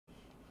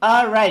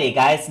Alrighty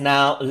guys,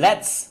 now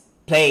let's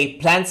play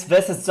Plants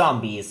vs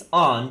Zombies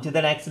on to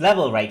the next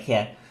level right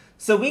here.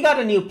 So we got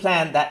a new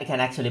plant that can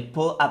actually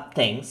pull up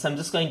things. So I'm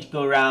just going to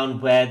go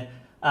around with,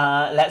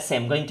 let's say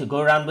I'm going to go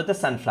around with the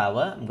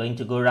sunflower. I'm going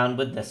to go around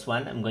with this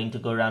one. I'm going to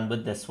go around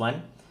with this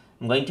one.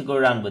 I'm going to go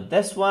around with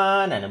this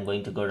one, and I'm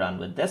going to go around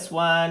with this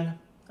one,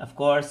 of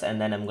course,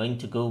 and then I'm going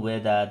to go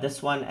with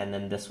this one and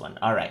then this one.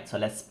 Alright, so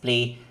let's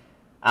play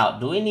out.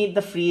 Do we need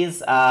the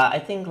freeze? I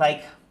think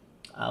like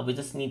we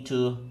just need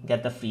to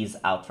get the freeze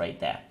out right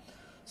there.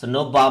 So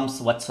no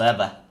bombs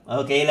whatsoever.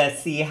 Okay,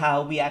 let's see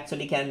how we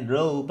actually can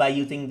grow by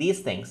using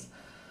these things.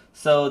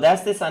 So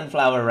that's the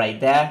sunflower right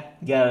there.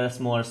 Get us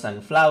more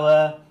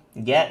sunflower.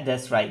 Get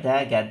this right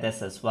there. Get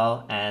this as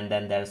well. And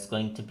then there's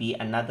going to be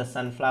another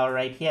sunflower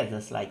right here,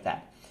 just like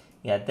that.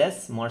 Get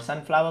this. More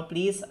sunflower,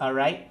 please.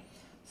 Alright.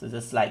 So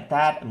just like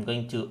that. I'm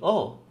going to...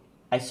 Oh,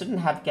 I shouldn't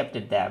have kept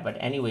it there. But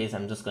anyways,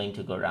 I'm just going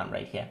to go around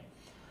right here.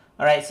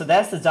 Alright, so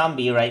that's the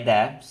zombie right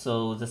there.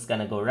 So just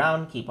gonna go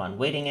around, keep on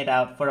waiting it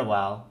out for a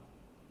while.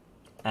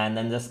 And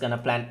then just gonna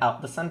plant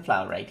out the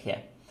sunflower right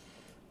here.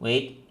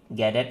 Wait,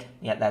 get it.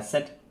 Yeah, that's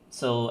it.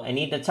 So I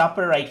need a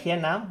chopper right here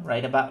now.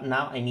 Right about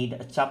now, I need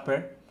a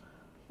chopper.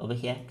 Over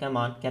here, come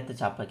on, get the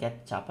chopper,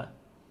 get the chopper.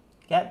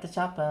 Get the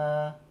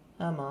chopper,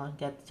 come on,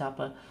 get the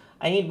chopper.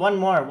 I need one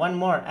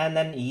more, and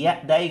then,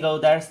 yeah, there you go.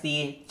 There's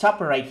the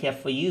chopper right here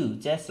for you,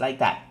 just like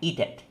that. Eat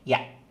it,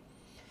 yeah.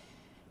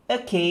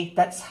 Okay,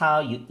 that's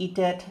how you eat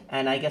it.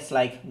 And I guess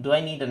like, do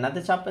I need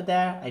another chopper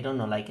there? I don't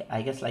know, like,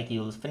 I guess like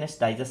you'll finish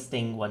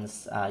digesting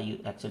once you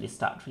actually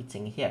start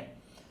reaching here.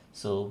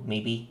 So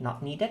maybe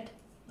not needed.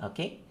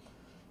 Okay,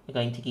 you're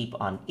going to keep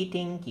on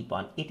eating,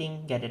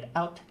 get it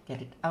out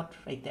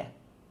right there.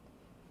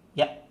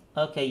 Yep,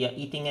 okay, you're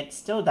eating it,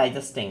 still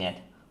digesting it.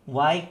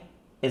 Why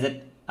is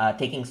it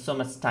taking so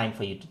much time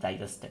for you to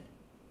digest it?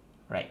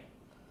 Right,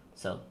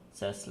 so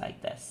just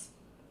like this.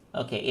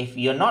 Okay, if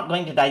you're not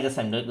going to digest,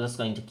 I'm just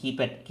going to keep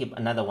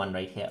another one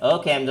right here.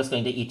 Okay, I'm just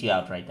going to eat you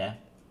out right there.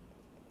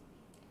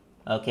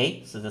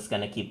 Okay, so just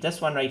gonna keep this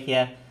one right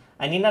here.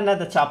 I need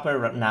another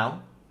chopper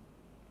now.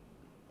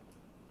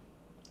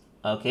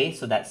 Okay,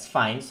 so that's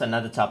fine. So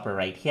another chopper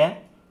right here.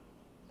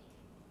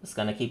 Just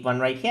gonna keep one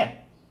right here.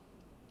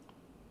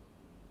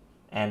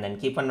 And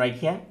then keep one right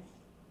here.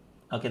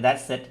 Okay,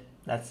 that's it.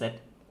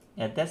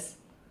 Get this.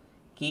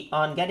 Keep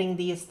on getting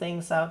these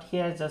things out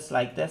here just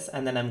like this,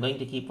 and then I'm going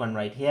to keep one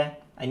right here.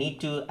 I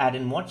need to add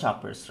in more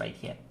choppers right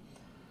here.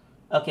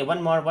 Okay,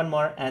 one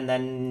more, and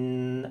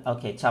then,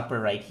 okay,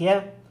 chopper right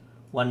here.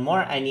 One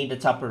more, I need a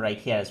chopper right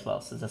here as well.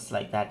 So just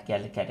like that,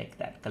 collect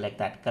that.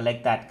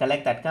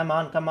 Come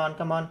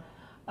on.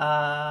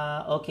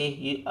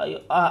 Okay,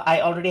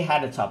 I already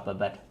had a chopper,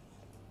 but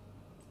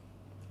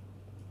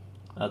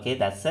okay,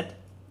 that's it.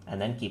 And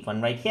then keep one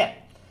right here.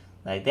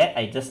 Like that,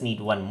 I just need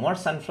one more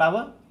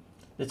sunflower.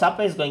 The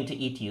chopper is going to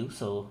eat you,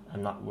 so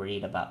I'm not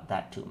worried about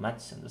that too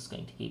much. I'm just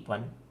going to keep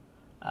one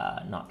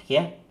not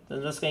here. So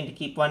I'm just going to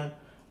keep one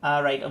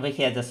right over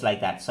here, just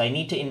like that. So I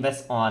need to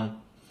invest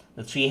on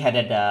the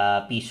three-headed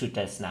pea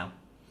shooters now,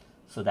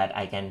 so that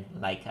I can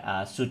like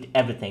shoot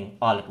everything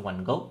all at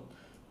one go.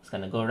 Just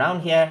gonna go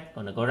around here,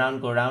 go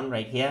around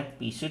right here.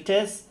 Pea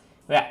shooters.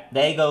 Yeah,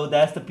 there you go.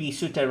 There's the pea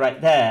shooter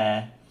right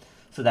there,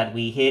 so that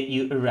we hit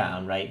you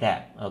around right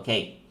there.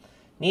 Okay.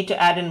 Need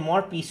to add in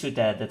more pea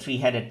shooter, the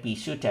three-headed pea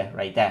shooter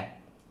right there.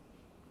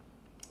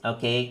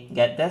 Okay,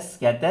 get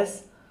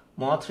this.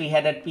 More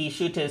three-headed pea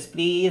shooters,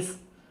 please.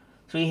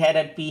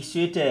 Three-headed pea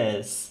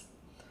shooters.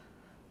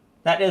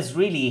 That is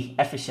really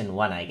efficient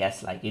one, I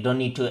guess. Like, you don't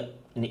need to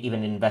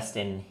even invest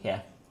in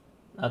here.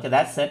 Okay,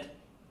 that's it.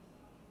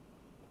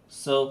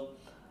 So,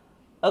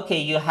 okay,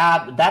 you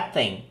have that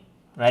thing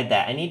right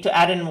there. I need to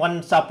add in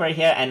one chopper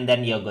here, and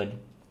then you're good.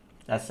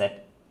 That's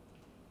it.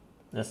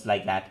 Just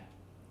like that.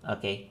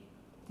 Okay.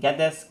 Get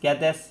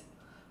this.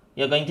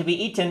 You're going to be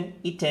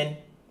eaten.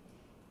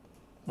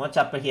 More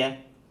chopper here.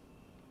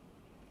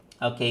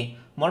 Okay,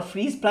 more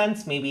freeze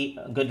plants, maybe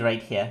good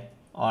right here.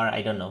 Or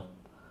I don't know.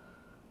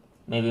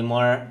 Maybe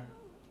more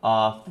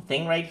of the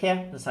thing right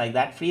here, just like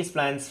that. Freeze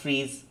plants,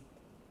 freeze.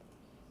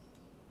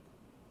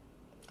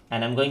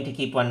 And I'm going to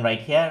keep one right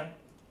here,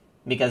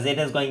 because it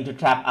is going to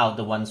trap out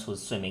the ones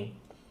who's swimming.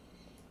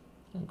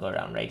 And go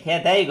around right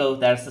here. There you go.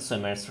 There's the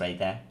swimmers right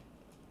there.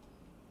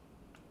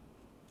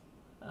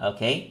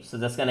 Okay, so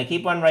that's gonna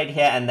keep one right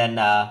here, and then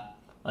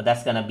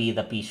that's gonna be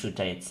the pea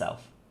shooter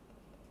itself.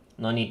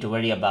 No need to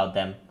worry about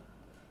them.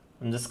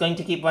 I'm just going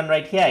to keep one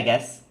right here, I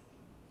guess.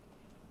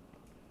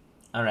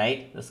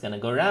 Alright, just gonna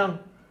go around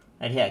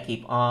right here.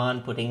 Keep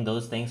on putting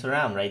those things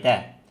around right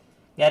there.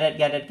 Get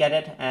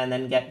it, and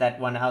then get that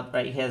one out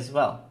right here as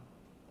well.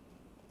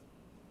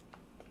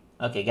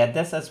 Okay, get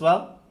this as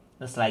well,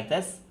 just like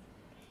this.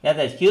 Yeah,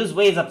 there's huge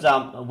wave of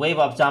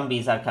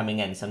zombies are coming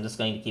in, so I'm just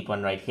going to keep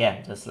one right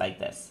here, just like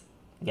this.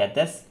 Get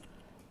this,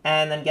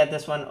 and then get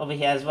this one over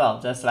here as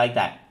well, just like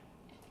that.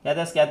 Get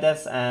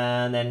this,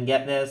 and then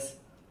get this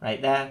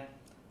right there,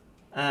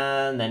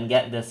 and then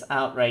get this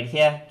out right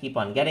here. Keep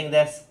on getting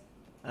this,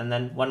 and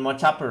then one more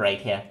chopper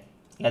right here.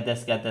 Get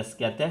this.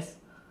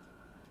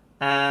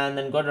 and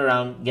then go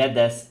around, get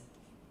this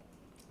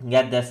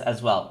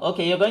as well.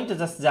 Okay, you're going to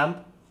just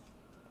jump,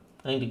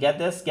 going to get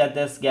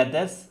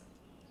this,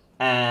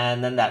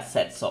 and then that's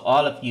it. So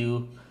all of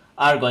you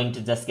are going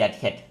to just get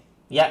hit.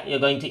 Yeah, you're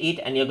going to eat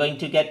and you're going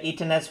to get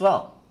eaten as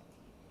well.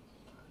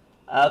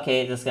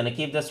 Okay, just gonna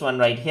keep this one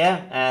right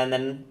here and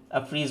then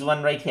a freeze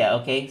one right here.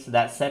 Okay, so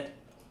that's it.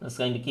 Just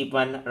going to keep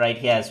one right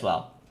here as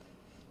well.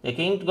 You're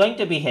going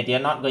to be hit. You're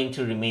not going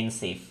to remain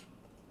safe.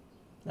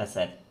 That's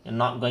it. You're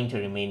not going to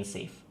remain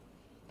safe.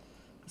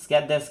 Let's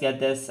get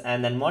this,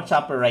 and then more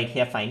chopper right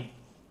here. Fine.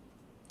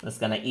 It's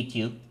gonna eat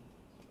you.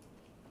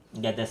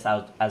 Get this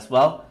out as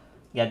well.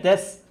 Get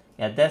this,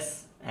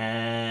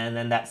 and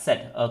then that's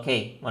it.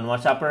 Okay, one more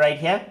chopper right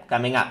here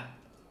coming up.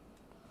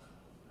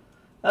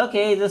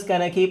 Okay, just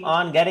gonna keep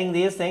on getting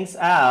these things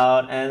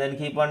out, and then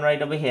keep one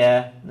right over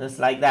here, just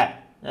like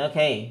that.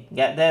 Okay,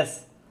 get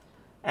this,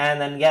 and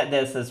then get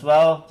this as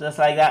well, just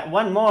like that.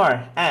 One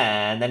more,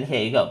 and then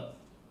here you go.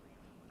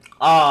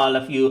 All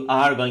of you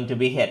are going to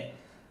be hit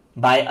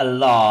by a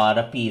lot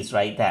of peas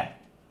right there.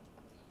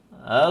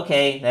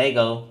 Okay, there you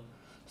go.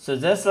 So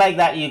just like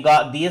that, you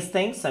got these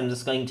things. I'm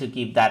just going to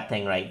keep that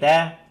thing right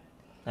there.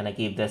 Gonna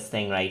keep this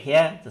thing right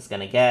here. Just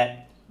gonna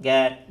get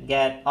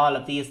all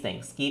of these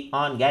things. Keep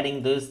on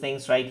getting those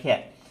things right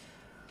here.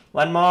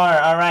 One more.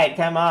 All right,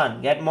 come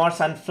on. Get more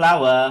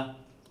sunflower.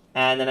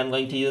 And then I'm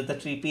going to use the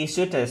 3-piece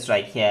shooters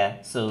right here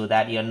so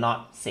that you're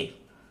not safe.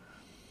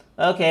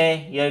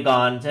 Okay, you're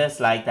gone just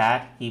like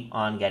that. Keep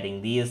on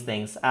getting these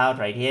things out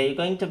right here. You're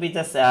going to be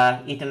just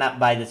eaten up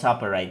by the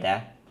chopper right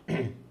there.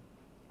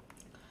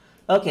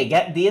 Okay,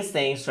 get these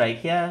things right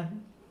here.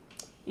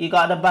 You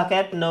got the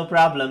bucket, no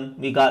problem.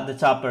 We got the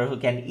chopper who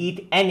can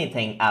eat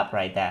anything up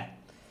right there.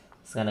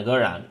 It's gonna go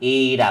around,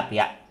 eat up,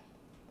 yeah.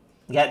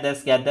 Get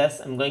this.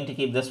 I'm going to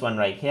keep this one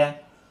right here.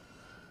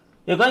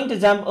 You're going to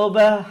jump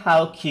over.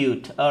 How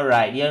cute. All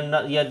right,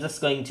 you're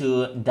just going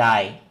to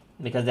die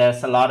because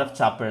there's a lot of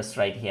choppers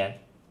right here.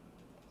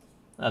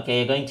 Okay,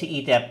 you're going to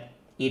eat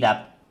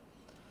up.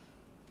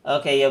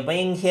 Okay, you're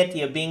being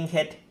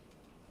hit.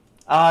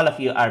 All of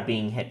you are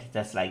being hit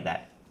just like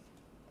that.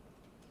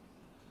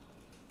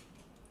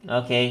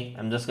 Okay,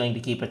 I'm just going to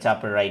keep a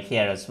chopper right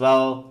here as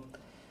well.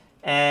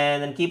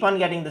 And then keep on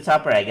getting the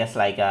chopper. I guess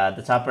like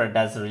the chopper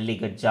does a really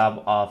good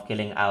job of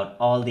killing out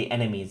all the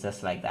enemies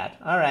just like that.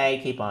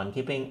 Alright, keep on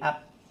keeping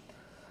up.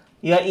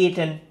 You're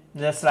eaten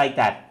just like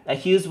that. A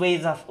huge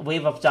wave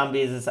of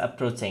zombies is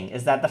approaching.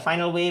 Is that the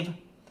final wave?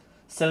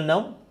 Still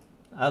no?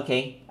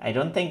 Okay, I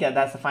don't think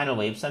that's the final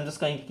wave. So I'm just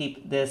going to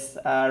keep this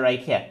right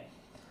here.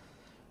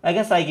 I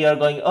guess like you're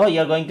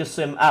going to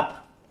swim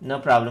up. No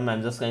problem.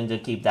 I'm just going to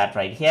keep that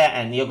right here.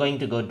 And you're going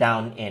to go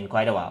down in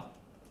quite a while.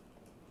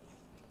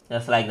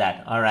 Just like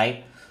that. All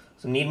right.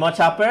 So need more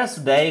choppers.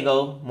 There you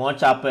go. More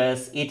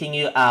choppers eating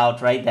you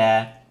out right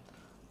there.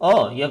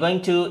 Oh, you're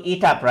going to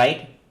eat up,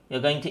 right?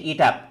 You're going to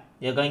eat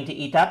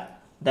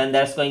up. Then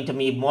there's going to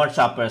be more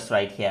choppers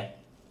right here.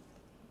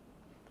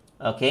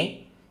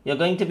 Okay. You're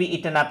going to be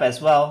eaten up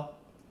as well.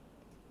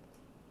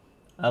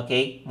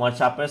 Okay. More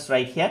choppers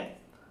right here.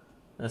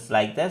 Just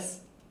like this.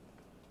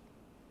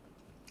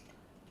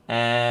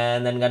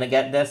 And then gonna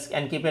get this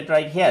and keep it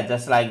right here.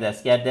 Just like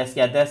this. Get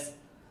this.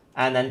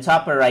 And then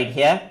chopper right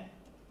here.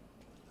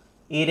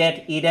 Eat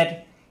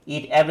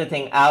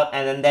everything out,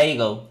 and then there you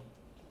go.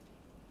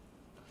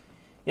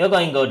 You're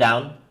going to go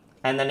down,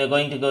 and then you're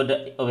going to go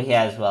over here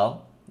as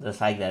well,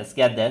 just like this.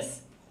 Get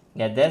this,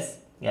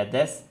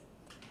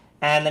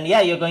 and then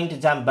yeah, you're going to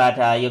jump,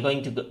 but you're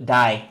going to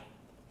die.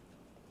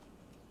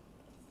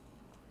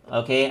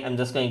 Okay, I'm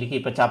just going to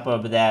keep a chopper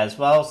over there as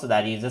well, so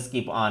that you just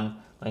keep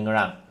on going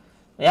around.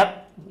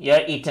 Yep,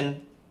 you're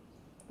eaten.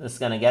 Just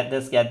gonna get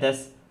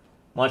this.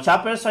 More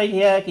choppers right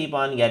here. Keep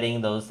on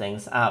getting those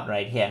things out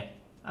right here.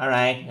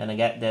 Alright, gonna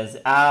get this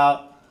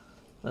out.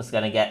 Just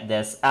gonna get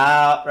this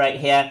out right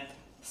here.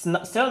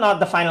 Still not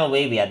the final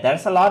wave yet.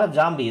 There's a lot of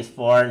zombies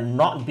for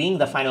not being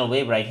the final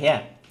wave right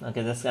here.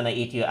 Okay, this is gonna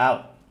eat you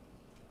out.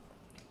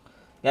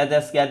 Get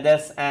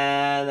this,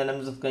 and then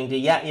I'm just going to,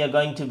 yeah, you're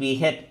going to be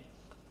hit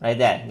right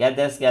there. Get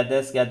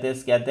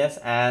this,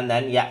 and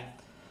then, yeah.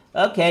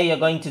 Okay, you're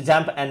going to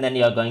jump, and then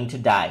you're going to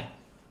die.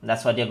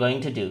 That's what you're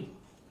going to do.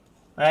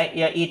 Alright,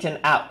 you're eaten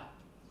out.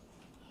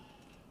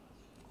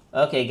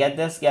 Okay, get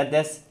this.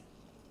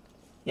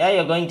 Yeah,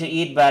 you're going to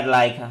eat, but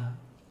like,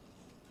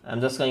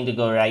 I'm just going to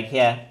go right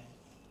here.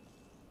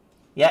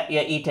 Yeah,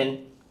 you're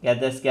eaten.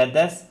 Get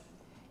this.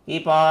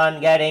 Keep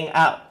on getting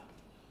out.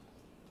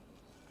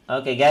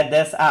 Okay, get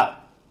this out.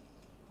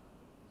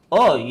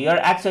 Oh, you're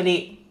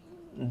actually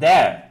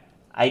there.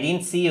 I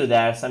didn't see you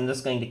there, so I'm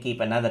just going to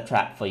keep another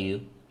trap for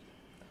you.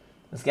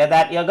 Let's get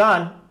that, you're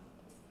gone.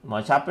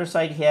 More choppers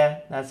right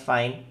here, that's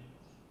fine.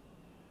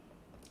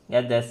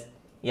 Get this,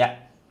 yeah.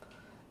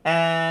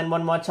 And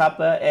one more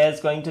chopper is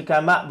going to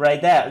come up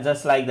right there,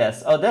 just like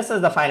this. Oh, this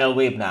is the final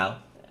wave now.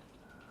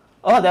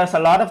 Oh, there's a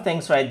lot of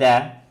things right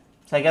there.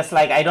 So I guess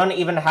like I don't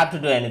even have to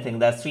do anything.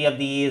 There's 3 of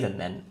these, and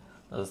then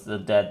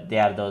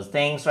there are those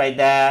things right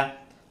there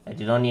that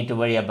you don't need to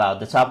worry about.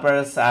 The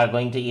choppers are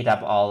going to eat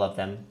up all of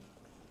them.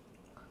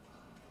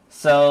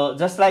 So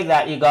just like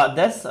that, you got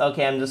this.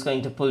 Okay, I'm just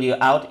going to pull you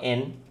out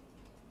in.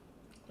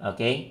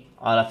 Okay,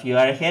 all of you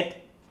are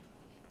hit.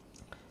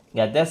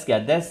 Get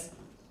this,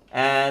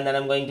 and then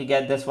I'm going to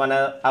get this one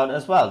out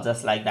as well,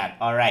 just like that.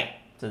 All right,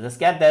 so just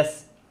get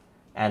this,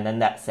 and then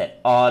that's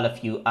it. All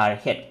of you are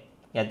hit.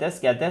 Get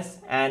this,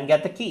 and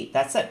get the key.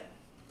 That's it.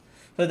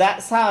 So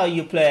that's how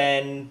you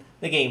play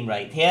the game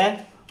right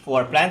here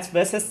for Plants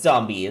vs.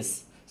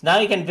 Zombies. So now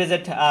you can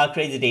visit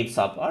Crazy Dave's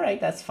shop. All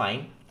right, that's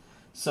fine.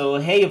 So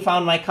hey, you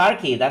found my car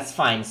key. That's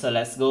fine. So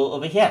let's go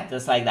over here,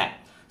 just like that.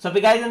 So if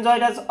you guys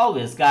enjoyed as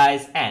always,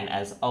 guys, and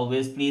as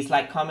always, please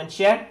like, comment,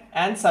 share,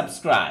 and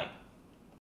subscribe.